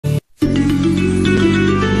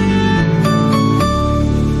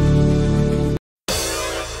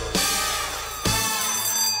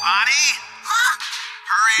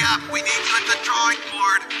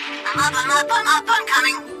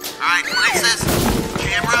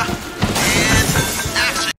camera, and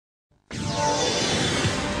action!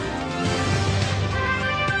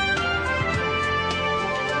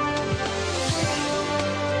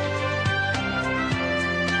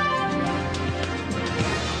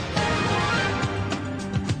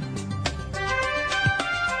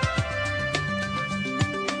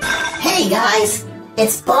 Hey guys,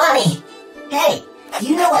 it's Bonnie. Hey, do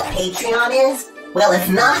you know what Patreon is? Well, if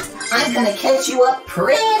not, I'm gonna catch you up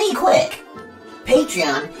pretty quick.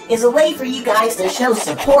 Patreon is a way for you guys to show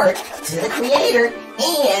support to the creator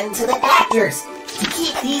and to the actors to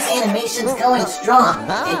keep these animations going strong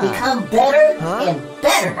and become better and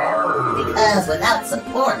better. Because without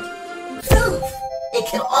support, poof, it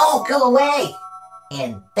can all go away.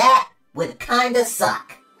 And that would kinda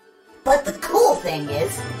suck. But the cool thing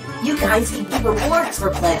is, you guys can get rewards for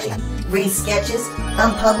pledging. Free sketches,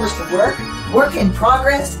 unpublished work, work in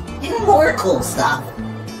progress, and more cool stuff.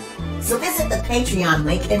 So visit the Patreon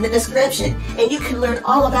link in the description, and you can learn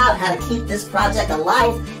all about how to keep this project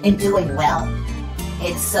alive and doing well.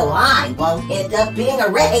 And so I won't end up being a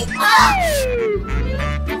rake. Ah!